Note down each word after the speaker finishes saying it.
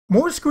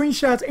More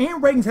screenshots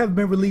and ratings have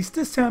been released,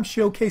 this time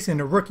showcasing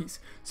the rookies.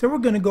 So we're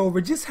going to go over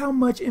just how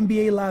much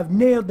NBA Live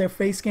nailed their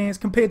face scans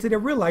compared to their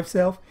real life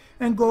self,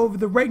 and go over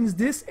the ratings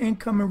this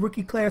incoming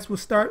rookie class will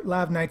start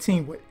Live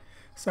 19 with.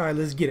 So alright,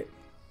 let's get it.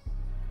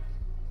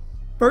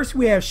 First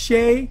we have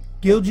Shai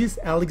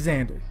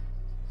Gilgeous-Alexander.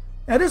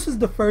 Now this was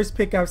the first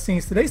pick I've seen,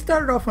 so they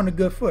started off on a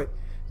good foot.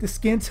 The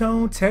skin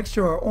tone,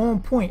 texture are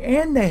on point,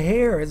 and the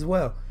hair as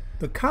well.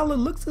 The collar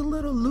looks a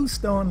little loose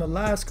though on the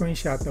live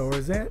screenshot though, or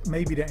is that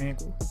maybe the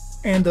ankle?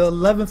 And the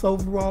 11th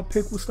overall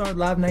pick will start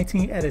Live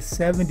 19 at a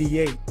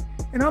 78.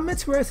 And I'm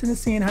interested in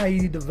seeing how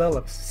he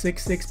develops.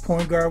 6'6"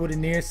 point guard with a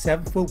near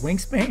 7-foot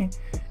wingspan.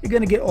 You're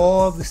going to get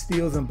all the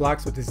steals and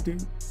blocks with this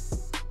dude.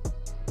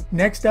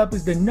 Next up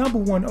is the number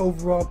 1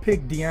 overall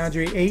pick,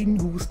 DeAndre Ayton,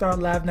 who will start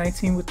Live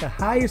 19 with the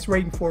highest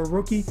rating for a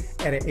rookie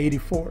at an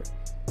 84.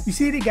 You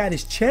see they got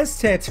his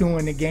chest tattoo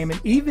in the game and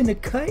even the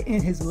cut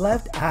in his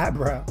left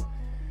eyebrow.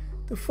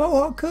 The faux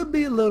hawk could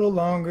be a little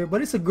longer,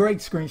 but it's a great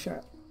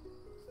screenshot.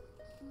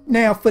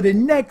 Now for the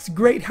next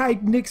great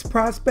hype Knicks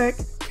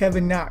prospect,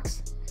 Kevin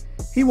Knox.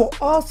 He will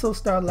also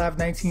start Live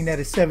 19 at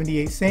a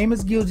 78, same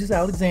as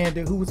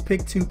Gilgeous-Alexander, who was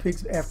picked 2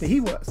 picks after he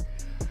was.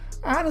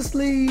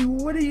 Honestly,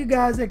 what are you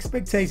guys'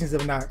 expectations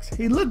of Knox?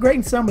 He looked great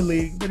in Summer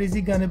League, but is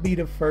he going to be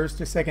the first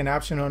or second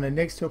option on the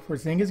Knicks till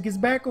Porzingis gets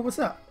back, or what's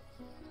up?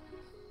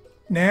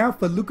 Now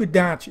for Luka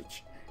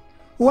Doncic,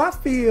 who I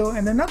feel,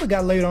 and another guy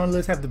later on the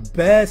list, have the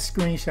best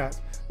screenshots.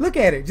 Look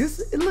at it,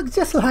 it looks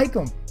just like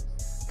him.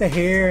 The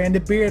hair and the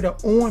beard are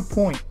on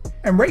point.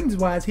 And ratings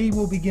wise, he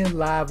will begin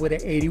live with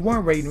an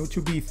 81 rating, which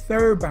will be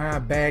 3rd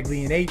behind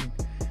Bagley and Ayton.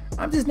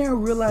 I'm just now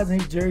realizing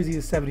his jersey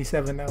is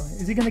 77 though.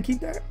 Is he going to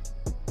keep that?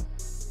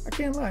 I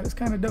can't lie, it's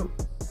kind of dope.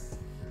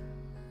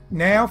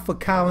 Now for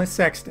Colin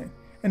Sexton.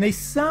 And they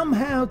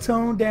somehow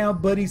toned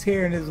down Buddy's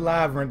hair in his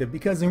live render,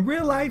 because in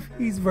real life,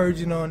 he's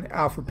verging on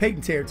Alfred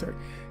Payton territory.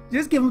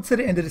 Just give him to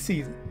the end of the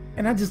season.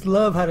 And I just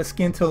love how the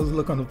skin tones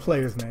look on the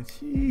players now.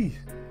 Jeez.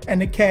 And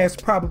the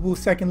Cavs' probable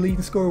second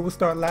leading scorer will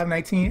start Live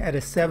 19 at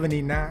a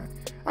 79.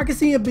 I can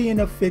see him being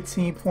a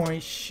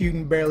 15-point,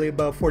 shooting barely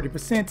above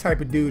 40%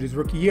 type of dude his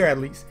rookie year at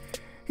least.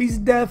 He's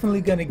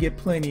definitely going to get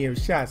plenty of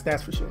shots,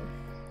 that's for sure.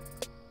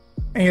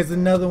 And here's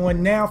another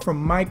one now from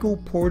Michael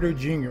Porter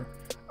Jr.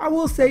 I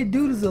will say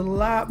dude is a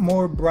lot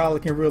more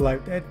brolic in real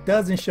life. That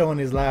doesn't show in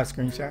his live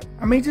screenshot.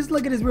 I mean, just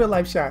look at his real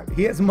life shot.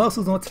 He has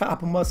muscles on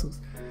top of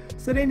muscles.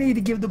 So they need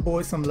to give the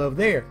boy some love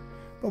there.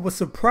 But what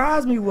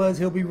surprised me was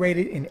he'll be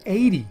rated an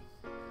 80.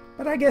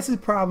 But I guess his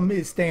problem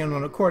is staying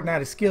on the court, not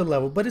his skill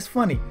level. But it's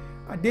funny.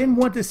 I didn't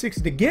want the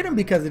Sixers to get him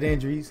because of the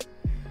injuries.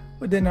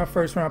 But then our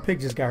first round pick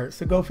just got hurt.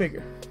 So go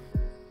figure.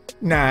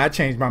 Nah, I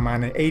changed my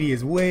mind. An 80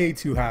 is way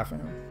too high for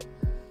him.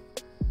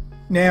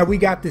 Now we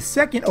got the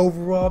 2nd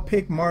overall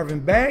pick, Marvin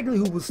Bagley,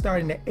 who was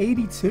starting at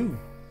 82.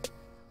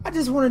 I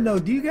just want to know,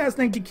 do you guys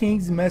think the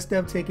Kings messed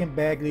up taking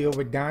Bagley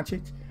over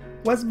Doncic?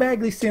 What's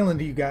Bagley's ceiling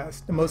to you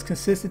guys? The most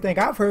consistent thing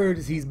I've heard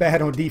is he's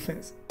bad on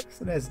defense.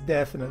 So that's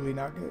definitely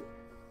not good.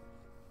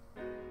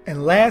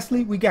 And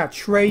lastly, we got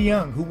Trae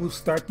Young, who will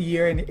start the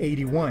year in the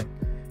 81.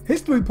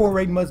 His 3-point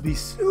rating must be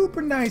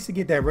super nice to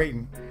get that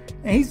rating.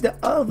 And he's the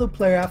other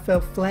player I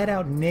felt flat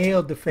out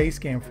nailed the face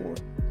scan for.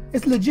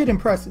 It's legit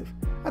impressive.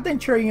 I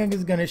think Trae Young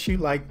is going to shoot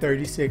like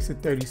 36 or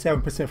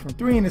 37% from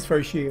 3 in his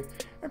first year,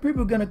 and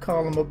people are going to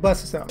call him a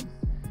bust or something.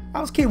 I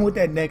was kidding with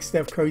that next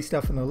Steph Curry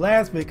stuff in the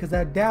last bit because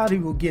I doubt he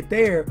will get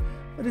there,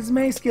 but his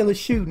main skill is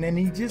shooting, and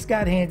he just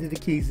got handed the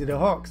keys to the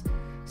Hawks.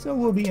 So it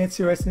will be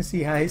interesting to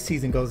see how his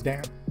season goes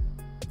down.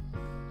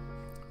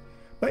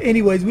 But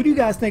anyways, what do you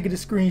guys think of the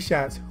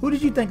screenshots? Who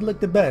did you think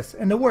looked the best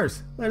and the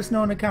worst? Let us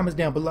know in the comments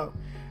down below.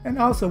 And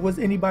also, was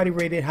anybody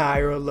rated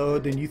higher or lower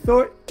than you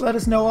thought? Let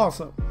us know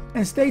also.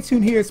 And stay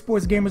tuned here at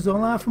Sports Gamers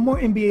Online for more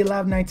NBA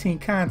Live 19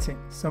 content.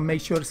 So make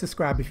sure to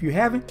subscribe if you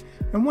haven't.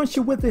 And once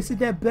you're with us, hit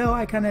that bell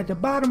icon at the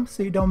bottom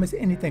so you don't miss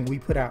anything we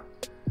put out.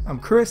 I'm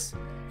Chris.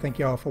 Thank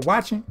y'all for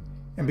watching.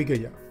 And be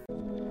good, y'all.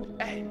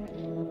 Hey.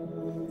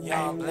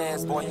 Young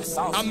Blast, boy, you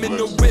saucy. I'm in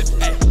the whip,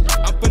 ay.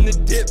 I'm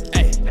finna dip,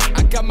 ay.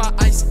 I got my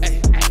ice, ay.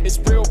 It's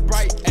real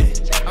bright, ay.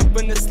 I'm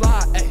finna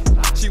slide,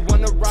 ay. She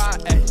wanna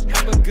ride, ay.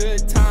 Have a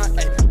good time,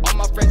 ay. All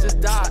my friends just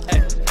died,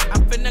 ay.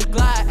 I'm finna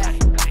glide, ay.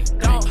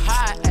 Don't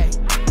hide, ay.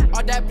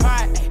 All that pride.